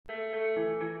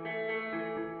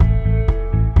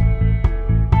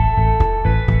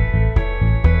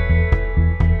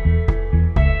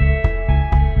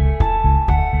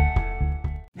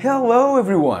Hello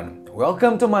everyone!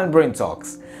 Welcome to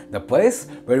mindbraintalks, the place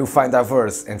where you find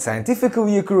diverse and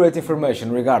scientifically accurate information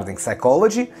regarding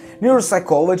psychology,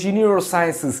 neuropsychology,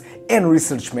 neurosciences and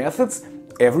research methods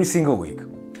every single week.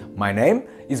 My name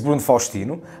is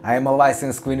Nº2. I am a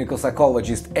licensed clinical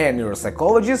psychologist and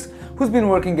neuropsychologist who's been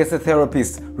working as a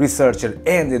therapist, researcher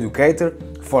and educator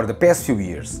for the past few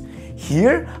years.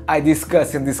 Here I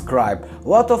discuss and describe a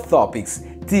lot of topics,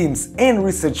 themes and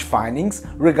research findings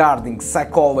regarding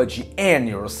psychology and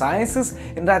neurosciences,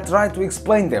 and I try to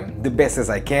explain them the best as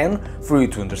I can for you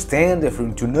to understand and for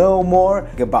you to know more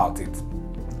about it.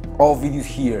 All videos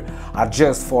here are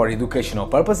just for educational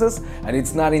purposes and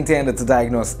it's not intended to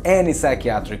diagnose any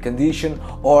psychiatric condition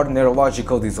or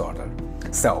neurological disorder.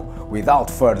 So,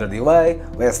 without further delay,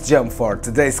 let's jump for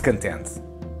today's content.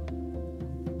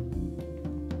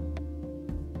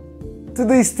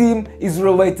 Today's theme is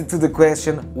related to the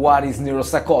question, what is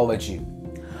neuropsychology?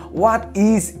 What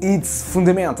is its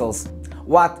fundamentals?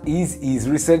 What is its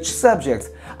research subject?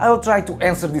 I will try to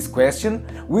answer this question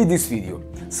with this video,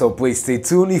 so please stay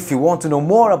tuned if you want to know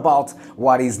more about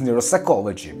what is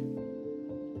neuropsychology.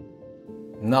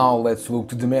 Now let's look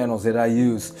to the manuals that I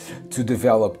use to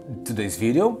develop today's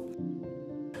video.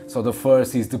 So the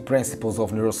first is the principles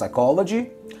of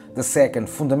neuropsychology, the second,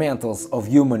 fundamentals of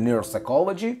human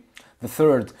neuropsychology, the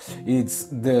third is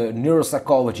the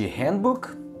neuropsychology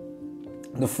handbook,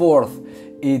 the fourth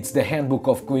it's the handbook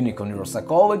of clinical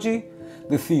neuropsychology,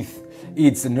 the fifth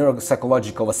it's the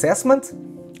neuropsychological assessment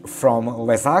from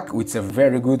Lesac, which is a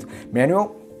very good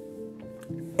manual,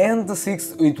 and the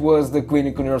sixth it was the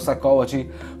clinical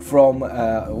neuropsychology from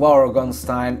Laura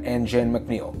Gonstein and Jane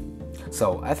McNeil.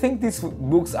 So I think these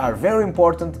books are very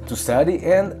important to study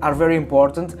and are very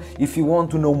important if you want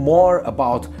to know more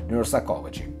about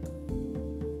neuropsychology.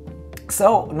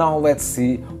 So now let's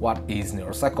see what is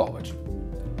neuropsychology.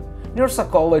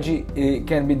 Neuropsychology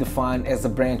can be defined as a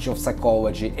branch of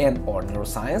psychology and/or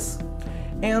neuroscience,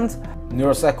 and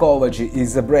neuropsychology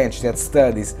is a branch that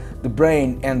studies the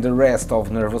brain and the rest of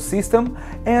the nervous system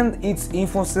and its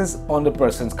influences on the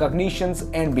person's cognitions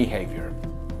and behavior.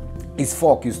 It's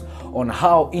focused on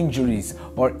how injuries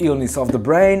or illness of the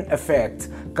brain affect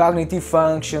cognitive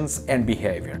functions and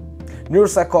behavior.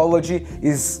 Neuropsychology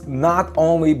is not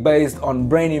only based on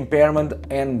brain impairment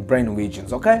and brain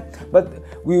lesions, okay? But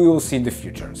we will see in the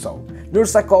future. So,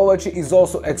 neuropsychology is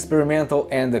also experimental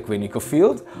and a clinical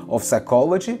field of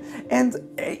psychology and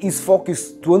is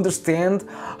focused to understand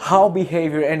how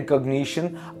behavior and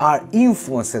cognition are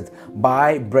influenced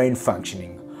by brain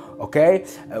functioning. Okay?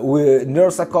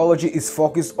 Neuropsychology is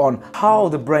focused on how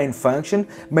the brain function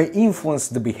may influence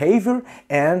the behavior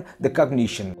and the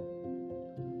cognition.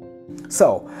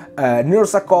 So,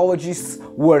 neuropsychologists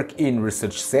work in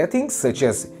research settings such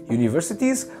as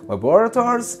universities,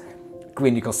 laboratories,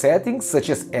 clinical settings such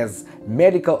as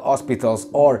medical hospitals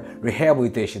or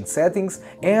rehabilitation settings,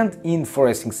 and in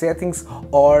forensic settings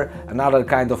or another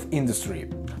kind of industry.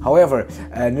 However,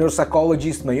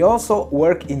 neuropsychologists may also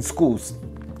work in schools.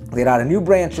 There are a new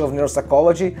branch of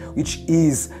neuropsychology, which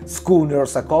is school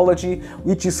neuropsychology,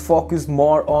 which is focused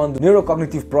more on the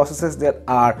neurocognitive processes that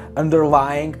are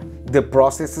underlying the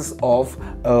processes of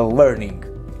learning.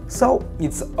 So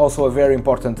it's also a very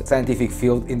important scientific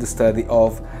field in the study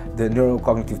of the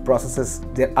neurocognitive processes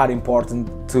that are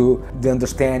important to the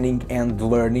understanding and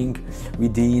learning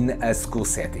within a school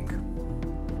setting.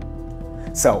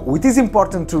 So, what is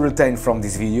important to retain from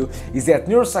this video is that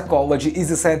neuropsychology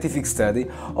is a scientific study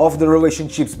of the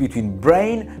relationships between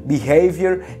brain,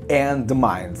 behavior and the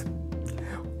mind.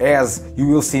 As you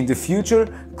will see in the future,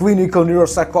 clinical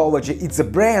neuropsychology is a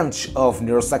branch of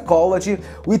neuropsychology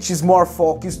which is more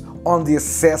focused on the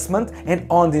assessment and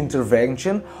on the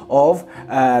intervention of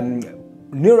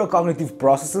neurocognitive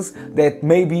processes that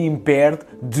may be impaired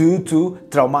due to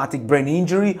traumatic brain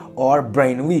injury or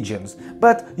brain lesions.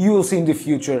 But you will see in the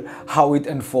future how it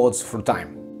unfolds through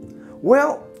time.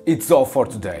 Well, it's all for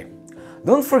today.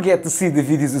 Don't forget to see the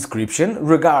video description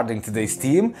regarding today's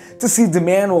theme to see the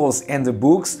manuals and the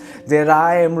books that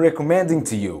I am recommending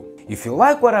to you. If you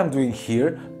like what I'm doing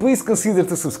here, please consider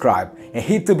to subscribe and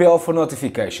hit the bell for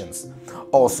notifications.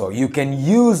 Also, you can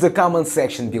use the comment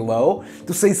section below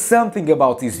to say something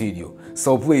about this video,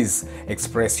 so please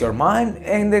express your mind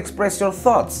and express your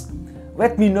thoughts.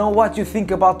 Let me know what you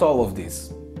think about all of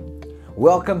this.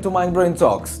 Welcome to Mind Brain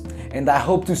Talks, and I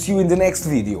hope to see you in the next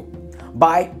video.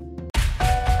 Bye!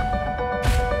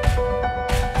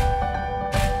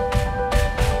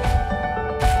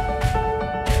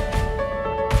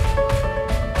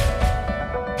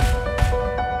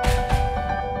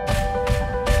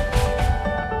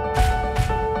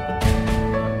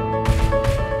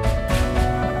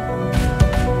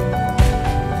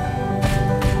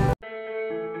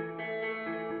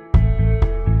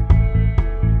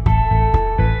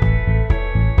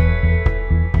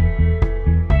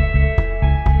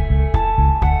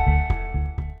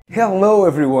 Hello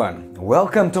everyone!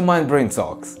 Welcome to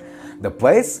mindbraintalks, the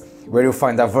place where you'll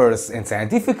find diverse and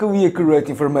scientifically accurate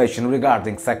information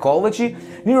regarding psychology,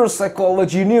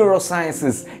 neuropsychology,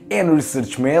 neurosciences and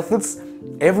research methods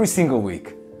every single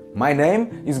week. My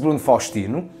name is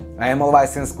Nº2. I am a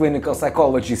licensed clinical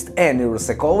psychologist and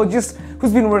neuropsychologist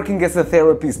who's been working as a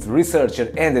therapist,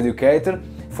 researcher and educator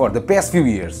for the past few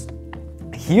years.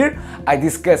 Here I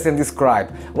discuss and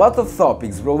describe a lot of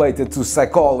topics related to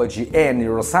psychology and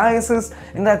neurosciences,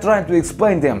 and I try to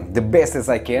explain them the best as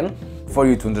I can for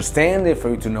you to understand and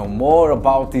for you to know more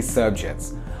about these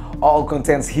subjects. All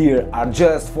contents here are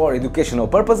just for educational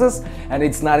purposes and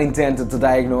it's not intended to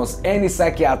diagnose any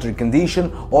psychiatric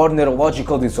condition or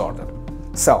neurological disorder.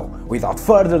 So, without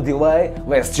further delay,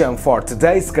 let's jump for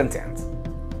today's content.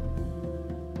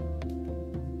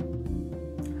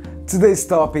 Today's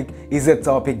topic is a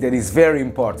topic that is very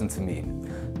important to me.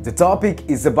 The topic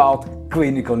is about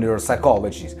clinical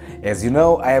neuropsychology. As you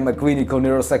know, I am a clinical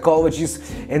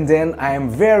neuropsychologist and then I am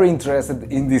very interested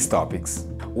in these topics.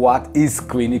 What is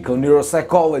clinical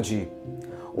neuropsychology?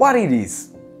 What it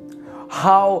is?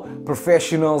 How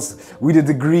professionals with a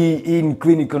degree in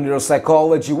clinical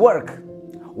neuropsychology work?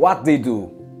 What they do?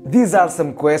 These are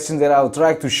some questions that I'll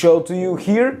try to show to you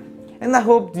here, and I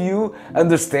hope you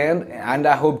understand and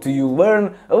I hope you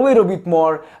learn a little bit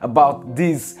more about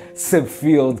this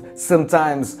subfield,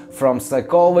 sometimes from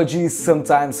psychology,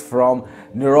 sometimes from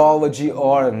neurology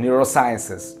or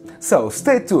neurosciences. So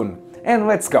stay tuned and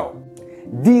let's go!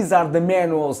 These are the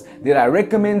manuals that I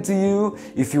recommend to you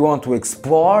if you want to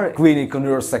explore clinical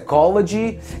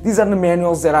neuropsychology. These are the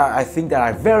manuals that I think that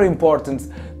are very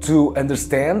important to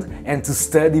understand and to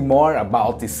study more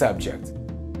about this subject.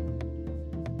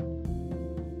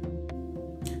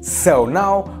 So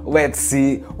now let's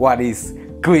see what is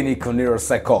clinical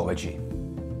neuropsychology.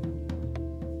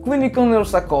 Clinical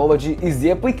neuropsychology is the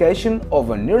application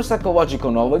of a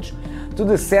neuropsychological knowledge to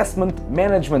the assessment,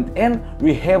 management and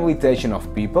rehabilitation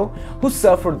of people who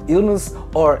suffered illness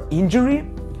or injury,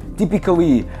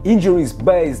 typically injuries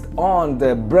based on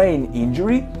the brain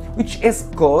injury, which has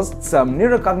caused some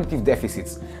neurocognitive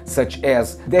deficits, such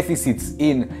as deficits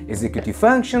in executive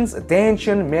functions,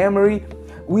 attention, memory,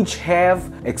 which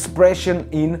have expression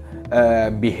in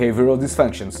behavioral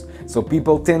dysfunctions. So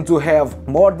people tend to have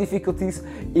more difficulties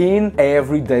in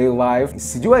everyday life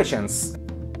situations.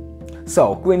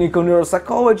 So, clinical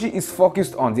neuropsychology is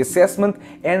focused on the assessment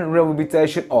and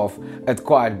rehabilitation of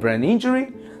acquired brain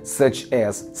injury, such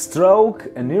as stroke,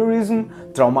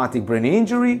 aneurysm, traumatic brain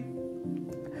injury,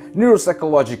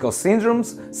 neuropsychological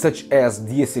syndromes, such as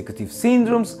the executive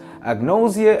syndromes,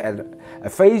 agnosia,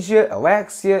 aphasia,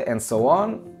 alexia, and so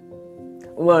on,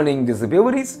 learning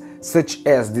disabilities, such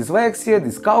as dyslexia,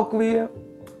 dyscalculia,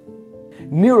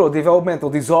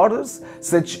 neurodevelopmental disorders,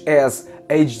 such as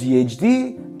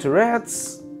ADHD,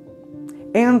 Tourette's,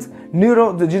 and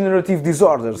neurodegenerative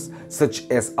disorders, such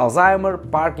as Alzheimer,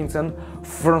 Parkinson,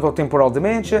 frontotemporal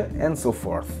dementia, and so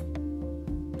forth.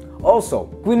 Also,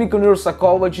 clinical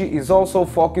neuropsychology is also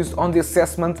focused on the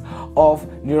assessment of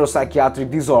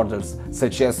neuropsychiatric disorders,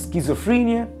 such as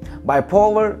schizophrenia,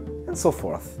 bipolar, and so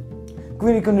forth.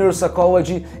 Clinical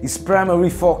neuropsychology is primarily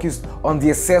focused on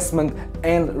the assessment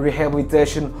and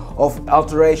rehabilitation of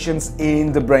alterations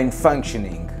in the brain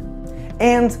functioning.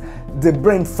 And the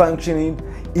brain functioning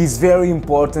is very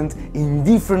important in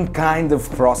different kinds of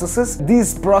processes.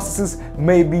 These processes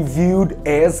may be viewed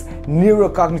as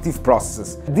neurocognitive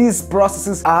processes. These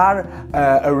processes are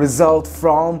a result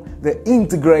from the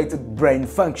integrated brain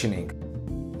functioning.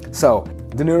 So,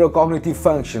 the neurocognitive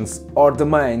functions or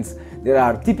domains that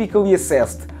are typically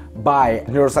assessed by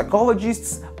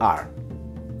neuropsychologists are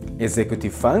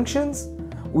executive functions,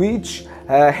 which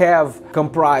have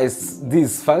comprised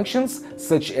these functions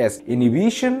such as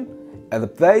inhibition,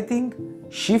 adapting,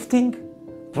 shifting,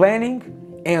 planning,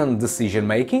 and decision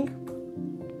making.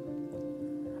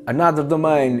 Another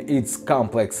domain is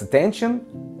complex attention,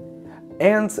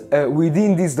 and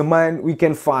within this domain we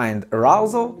can find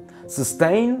arousal,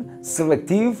 sustain,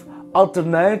 selective,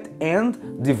 alternate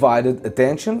and divided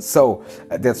attention. So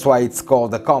that's why it's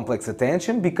called a complex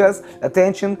attention, because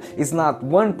attention is not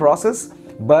one process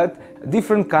but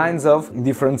different kinds of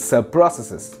different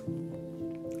sub-processes.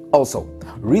 Also,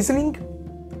 reasoning,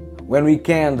 when we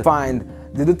can find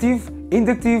deductive,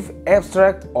 inductive,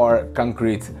 abstract or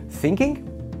concrete thinking.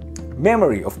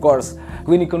 Memory, of course,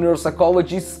 clinical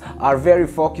neuropsychologists are very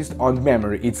focused on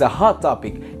memory. It's a hot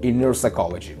topic in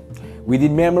neuropsychology.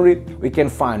 Within memory, we can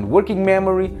find working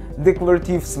memory,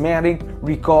 declarative, semantic,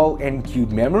 recall and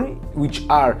cued memory, which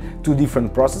are two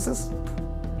different processes.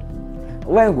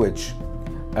 Language.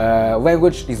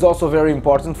 Language is also very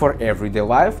important for everyday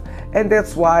life, and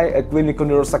that's why a clinical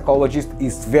neuropsychologist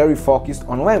is very focused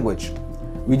on language.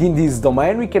 Within this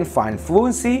domain we can find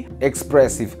fluency,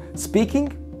 expressive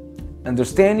speaking,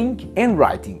 understanding and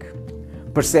writing.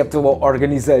 Perceptual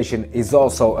organization is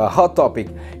also a hot topic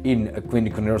in a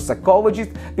clinical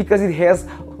neuropsychologist because it has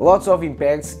lots of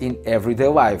impacts in everyday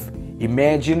life.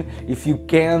 Imagine if you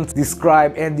can't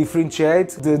describe and differentiate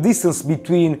the distance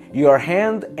between your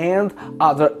hand and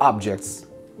other objects.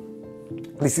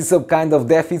 This is a kind of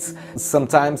deficit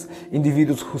sometimes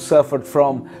individuals who suffered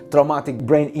from traumatic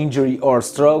brain injury or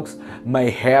strokes may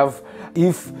have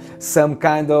if some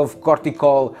kind of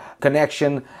cortical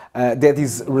connection that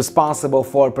is responsible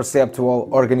for perceptual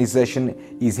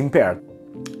organization is impaired.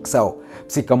 So,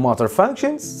 psychomotor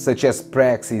functions such as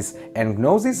praxis and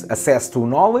gnosis, access to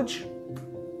knowledge,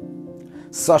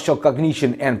 social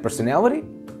cognition and personality,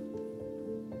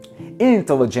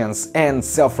 intelligence and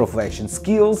self-reflection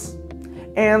skills,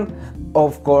 and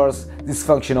of course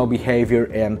dysfunctional behavior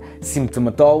and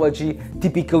symptomatology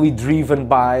typically driven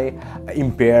by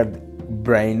impaired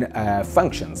brain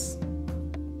functions.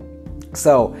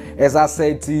 So, as I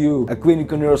said to you, a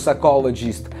clinical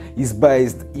neuropsychologist is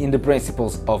based in the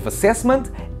principles of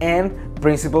assessment and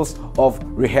principles of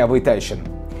rehabilitation.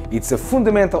 It's a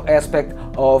fundamental aspect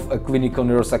of a clinical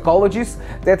neuropsychologist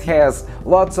that has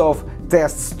lots of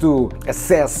tests to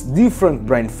assess different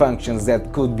brain functions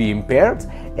that could be impaired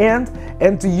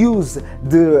and to use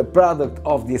the product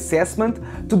of the assessment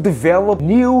to develop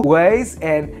new ways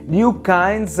and new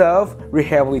kinds of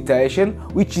rehabilitation,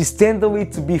 which is tending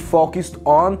to be focused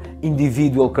on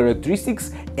individual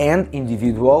characteristics and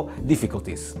individual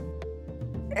difficulties.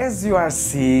 As you are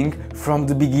seeing from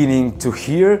the beginning to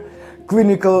here,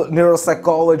 clinical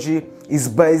neuropsychology is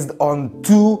based on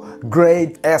two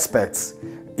great aspects.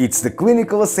 It's the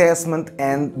clinical assessment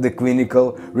and the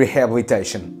clinical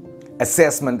rehabilitation.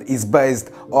 Assessment is based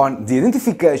on the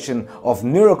identification of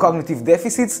neurocognitive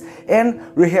deficits, and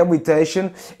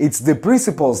rehabilitation, it's the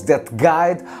principles that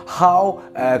guide how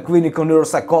clinical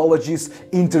neuropsychologists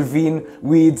intervene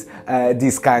with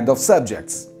these kind of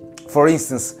subjects. For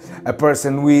instance, a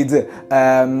person with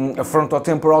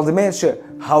frontotemporal dementia,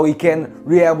 how he can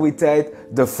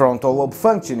rehabilitate the frontal lobe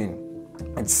functioning.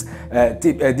 It's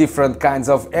different kinds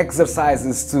of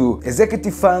exercises to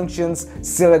executive functions,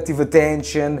 selective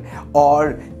attention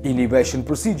or inhibition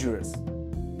procedures.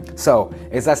 So,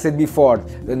 as I said before,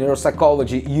 the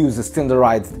neuropsychology uses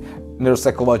standardized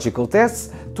neuropsychological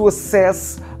tests to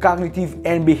assess cognitive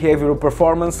and behavioral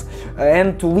performance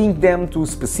and to link them to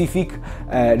specific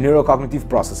neurocognitive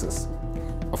processes.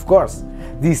 Of course,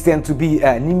 these tend to be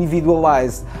an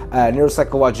individualized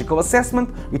neuropsychological assessment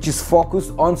which is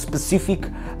focused on specific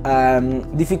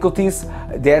difficulties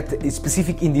that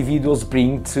specific individuals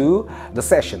bring to the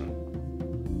session.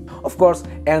 Of course,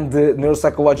 and the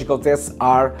neuropsychological tests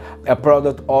are a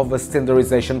product of a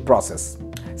standardization process.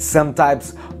 Some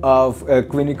types of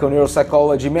clinical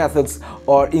neuropsychology methods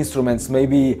or instruments may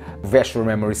be visual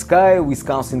memory scale,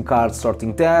 Wisconsin card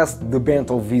sorting test, the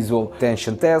Bentel visual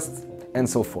attention test, and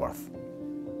so forth.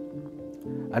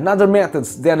 Another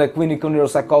methods that a clinical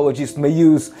neuropsychologist may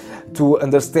use to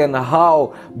understand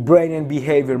how brain and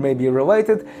behavior may be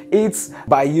related is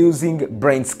by using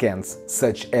brain scans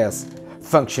such as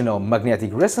functional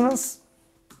magnetic resonance,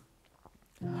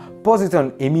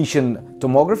 positron emission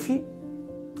tomography,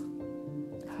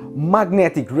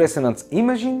 magnetic resonance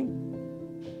imaging,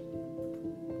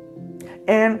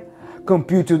 and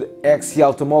computed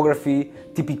axial tomography,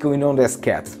 typically known as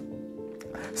CAT.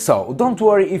 So don't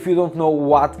worry if you don't know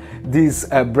what these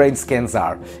brain scans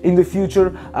are. In the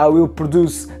future I will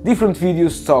produce different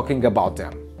videos talking about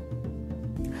them.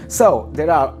 So there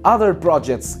are other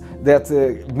projects that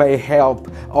may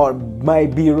help or may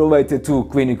be related to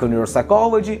clinical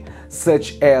neuropsychology,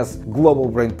 such as Global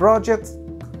Brain Project.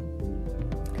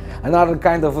 Another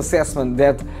kind of assessment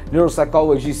that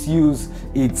neuropsychologists use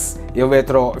is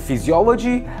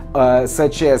electrophysiology,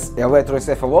 such as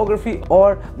electroencephalography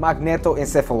or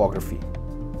magnetoencephalography.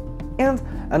 And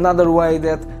another way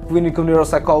that clinical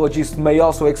neuropsychologists may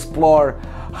also explore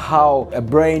how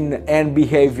brain and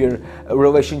behavior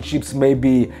relationships may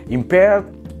be impaired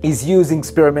is using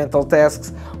experimental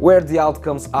tasks where the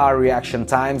outcomes are reaction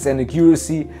times and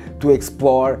accuracy to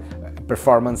explore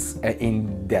performance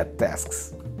in that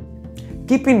tasks.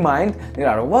 Keep in mind, there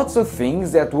are lots of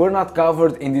things that were not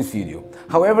covered in this video.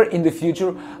 However, in the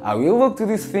future, I will look to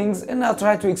these things and I'll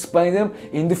try to explain them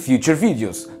in the future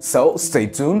videos. So stay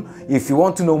tuned if you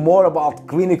want to know more about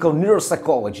clinical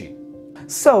neuropsychology.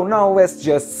 So now let's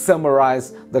just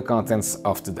summarize the contents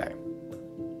of today.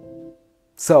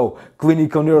 So,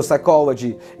 clinical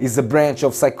neuropsychology is a branch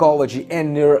of psychology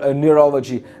and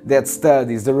neurology that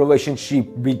studies the relationship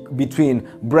between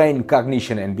brain,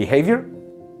 cognition and behavior.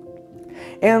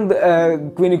 And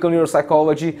clinical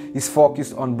neuropsychology is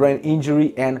focused on brain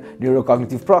injury and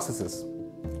neurocognitive processes.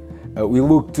 We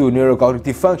look to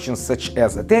neurocognitive functions such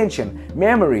as attention,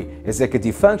 memory,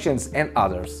 executive functions and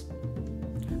others.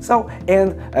 So,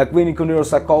 and a clinical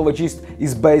neuropsychologist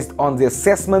is based on the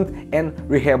assessment and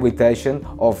rehabilitation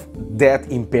of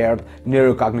that impaired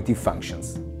neurocognitive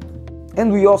functions.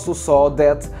 And we also saw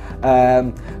that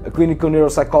clinical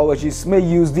neuropsychologists may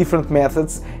use different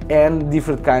methods and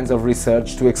different kinds of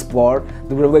research to explore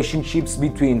the relationships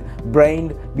between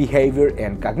brain, behavior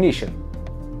and cognition.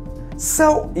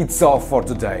 So, it's all for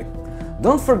today.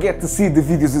 Don't forget to see the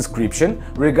video's description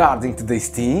regarding today's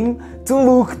theme to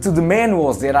look to the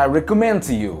manuals that I recommend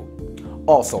to you.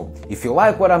 Also, if you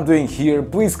like what I'm doing here,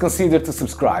 please consider to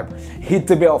subscribe, hit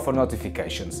the bell for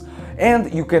notifications.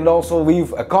 And you can also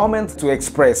leave a comment to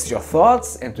express your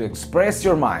thoughts and to express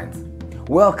your mind.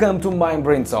 Welcome to Mind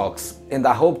Brain Talks, and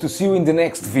I hope to see you in the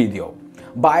next video.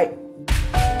 Bye!